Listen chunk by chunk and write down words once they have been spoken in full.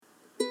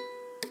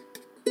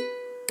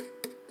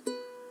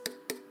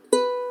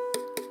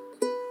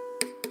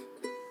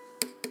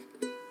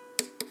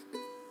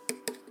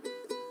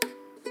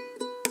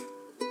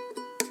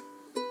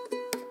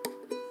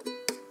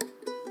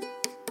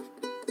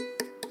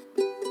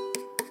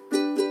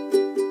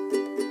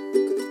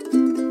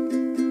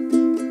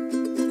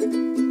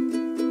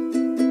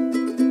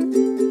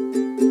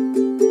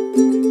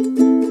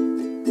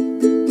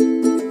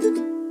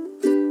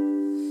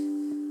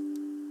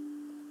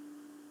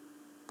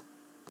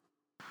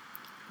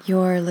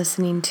You're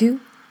listening to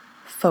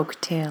Folk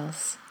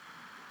Tales.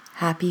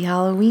 Happy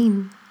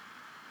Halloween.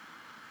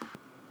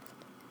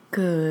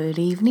 Good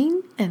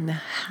evening and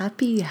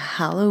happy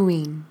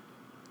Halloween.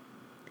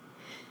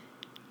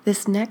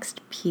 This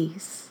next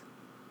piece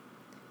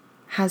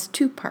has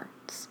two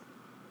parts,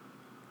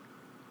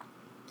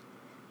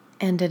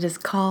 and it is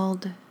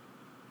called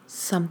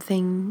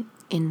Something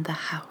in the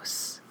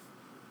House.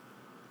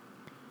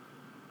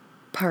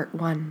 Part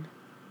 1.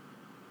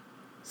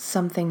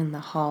 Something in the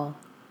Hall.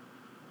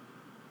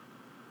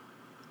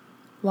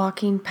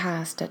 Walking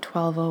past at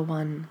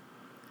 12:01,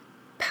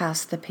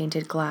 past the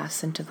painted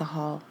glass into the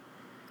hall,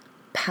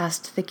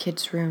 past the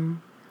kids'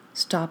 room,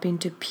 stopping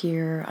to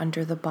peer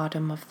under the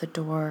bottom of the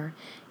door,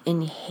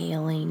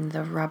 inhaling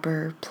the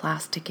rubber,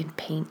 plastic, and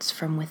paints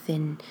from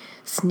within,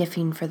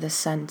 sniffing for the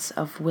sense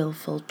of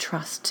willful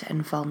trust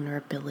and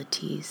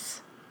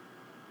vulnerabilities.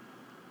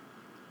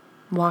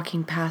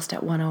 Walking past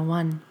at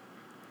 1:01,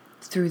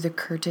 through the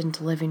curtained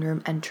living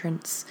room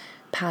entrance,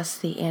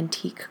 past the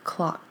antique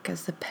clock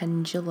as the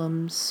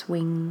pendulum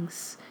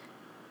swings,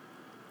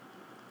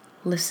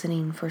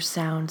 listening for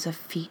sounds of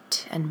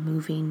feet and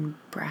moving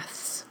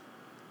breaths.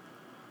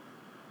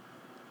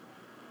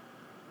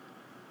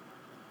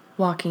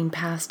 Walking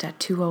past at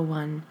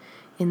 2:01,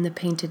 in the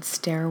painted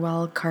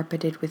stairwell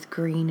carpeted with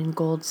green and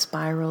gold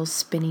spirals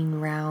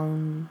spinning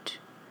round,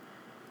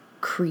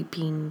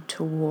 creeping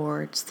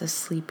towards the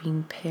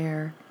sleeping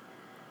pair,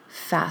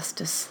 fast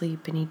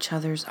asleep in each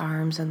other's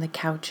arms on the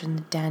couch in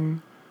the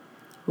den.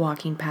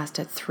 Walking past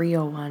at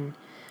 3:01,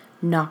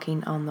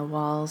 knocking on the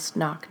walls,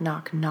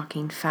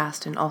 knocking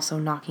fast and also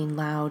knocking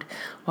loud.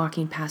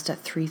 Walking past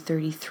at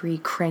 3:33,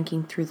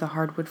 cranking through the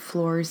hardwood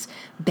floors,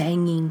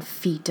 banging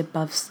feet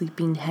above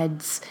sleeping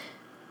heads.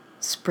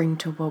 Spring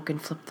to woke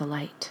and flip the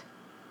light.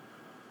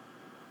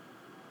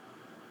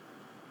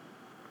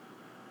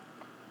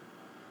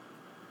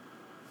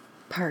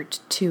 Part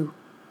 2.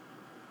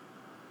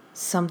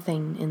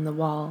 Something in the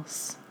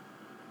walls.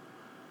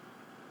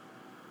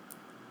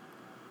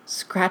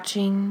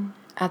 Scratching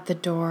at the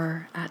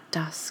door at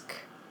dusk,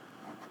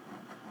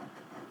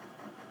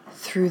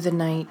 through the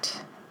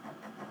night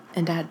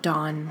and at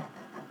dawn.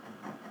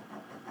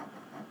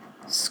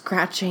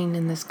 Scratching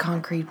in this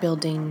concrete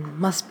building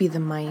must be the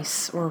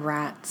mice or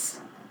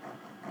rats.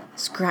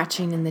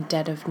 Scratching in the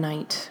dead of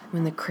night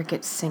when the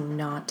crickets sing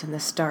not and the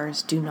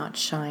stars do not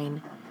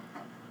shine.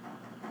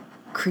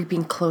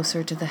 Creeping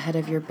closer to the head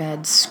of your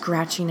bed,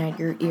 scratching at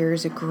your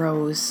ears it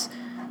grows.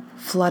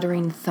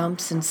 Fluttering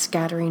thumps and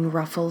scattering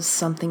ruffles,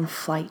 something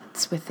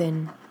flights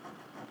within.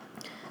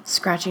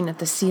 Scratching at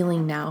the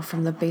ceiling now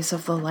from the base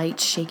of the light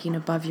shaking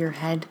above your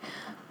head.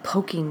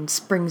 Poking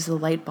springs the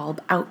light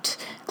bulb out.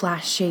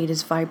 Glass shade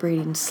is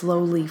vibrating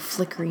slowly,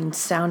 flickering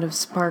sound of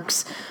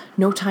sparks.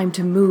 No time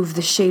to move,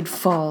 the shade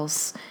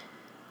falls.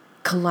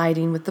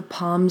 Colliding with the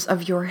palms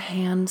of your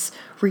hands,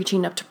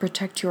 reaching up to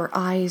protect your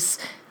eyes.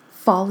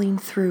 Falling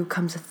through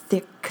comes a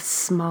thick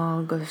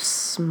smog of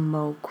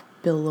smoke,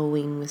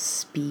 billowing with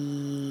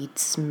speed,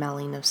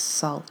 smelling of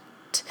salt.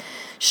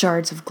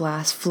 Shards of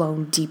glass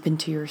flown deep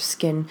into your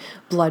skin.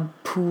 Blood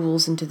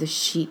pools into the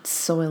sheets,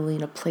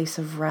 soiling a place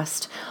of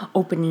rest.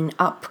 Opening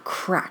up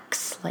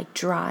cracks like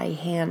dry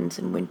hands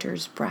in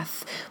winter's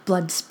breath.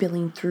 Blood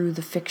spilling through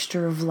the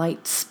fixture of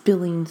light,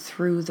 spilling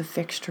through the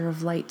fixture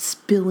of light,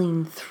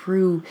 spilling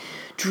through,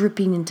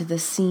 dripping into the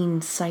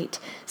seen sight,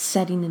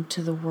 setting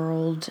into the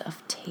world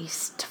of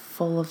taste,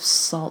 full of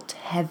salt,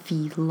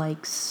 heavy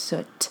like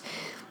soot.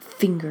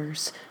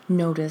 Fingers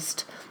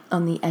noticed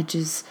on the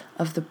edges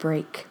of the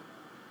break.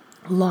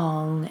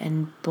 Long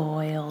and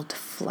boiled,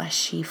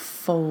 fleshy,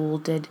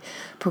 folded,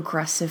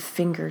 progressive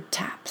finger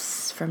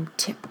taps from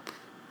tip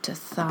to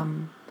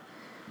thumb.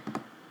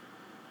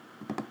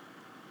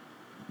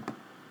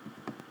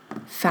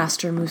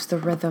 Faster moves the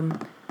rhythm,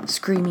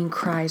 screaming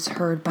cries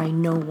heard by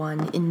no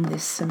one in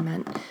this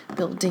cement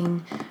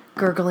building.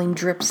 Gurgling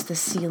drips the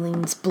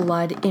ceilings,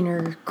 blood,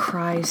 inner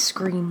cries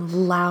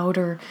scream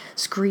louder,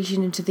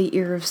 screeching into the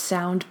ear of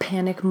sound,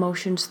 panic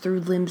motions through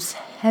limbs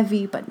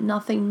heavy, but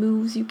nothing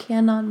moves, you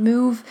cannot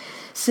move.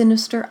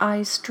 Sinister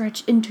eyes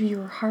stretch into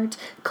your heart,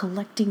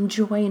 collecting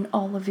joy in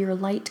all of your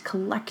light,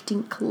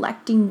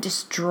 collecting,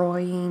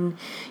 destroying.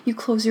 You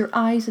close your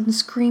eyes and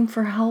scream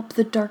for help,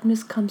 the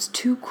darkness comes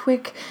too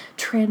quick,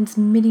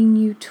 transmitting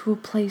you to a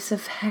place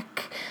of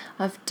heck,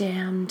 of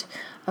damned,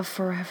 of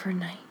forever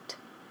night.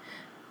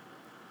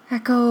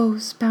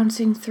 Echoes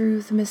bouncing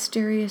through the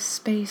mysterious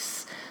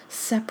space,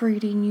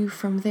 separating you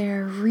from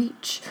there.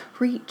 Reach.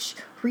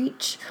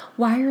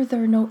 Why are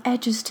there no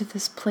edges to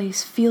this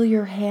place? Feel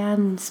your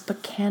hands,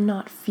 but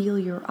cannot feel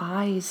your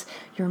eyes,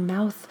 your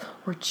mouth,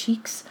 or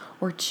cheeks,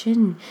 or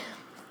chin.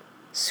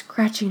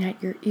 Scratching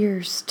at your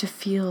ears to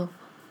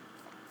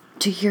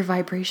hear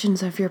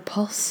vibrations of your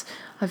pulse,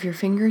 of your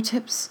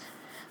fingertips.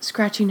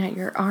 Scratching at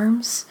your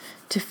arms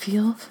to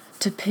feel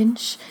to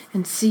pinch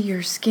and see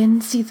your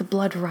skin, see the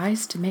blood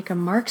rise to make a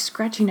mark,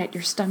 scratching at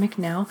your stomach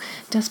now,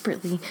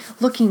 desperately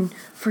looking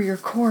for your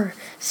core,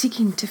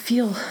 seeking to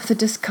feel the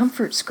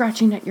discomfort,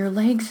 scratching at your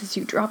legs as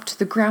you drop to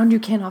the ground. You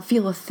cannot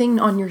feel a thing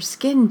on your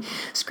skin,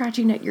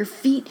 scratching at your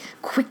feet,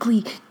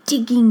 quickly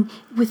digging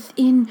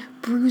within,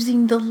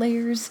 bruising the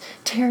layers,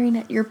 tearing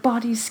at your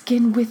body's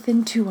skin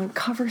within to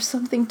uncover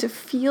something to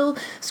feel,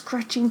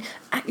 scratching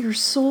at your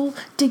soul,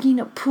 digging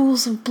up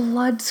pools of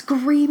blood,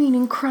 screaming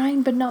and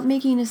crying but not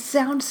making a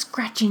sound,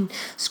 scratching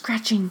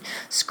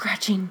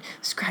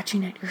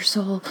at your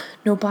soul.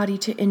 No body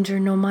to injure,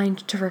 no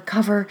mind to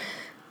recover.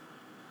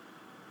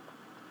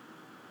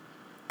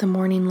 The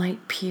morning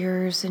light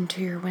peers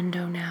into your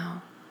window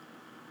now,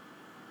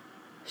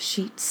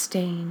 sheet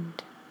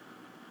stained,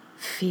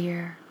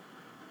 fear,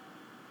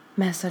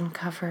 mess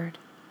uncovered,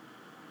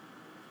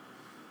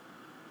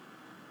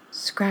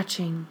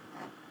 scratching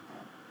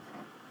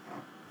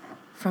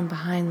from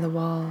behind the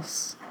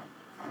walls,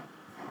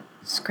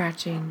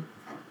 scratching.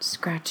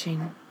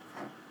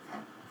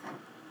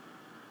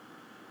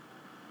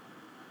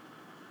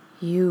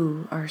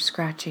 You are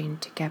scratching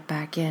to get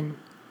back in.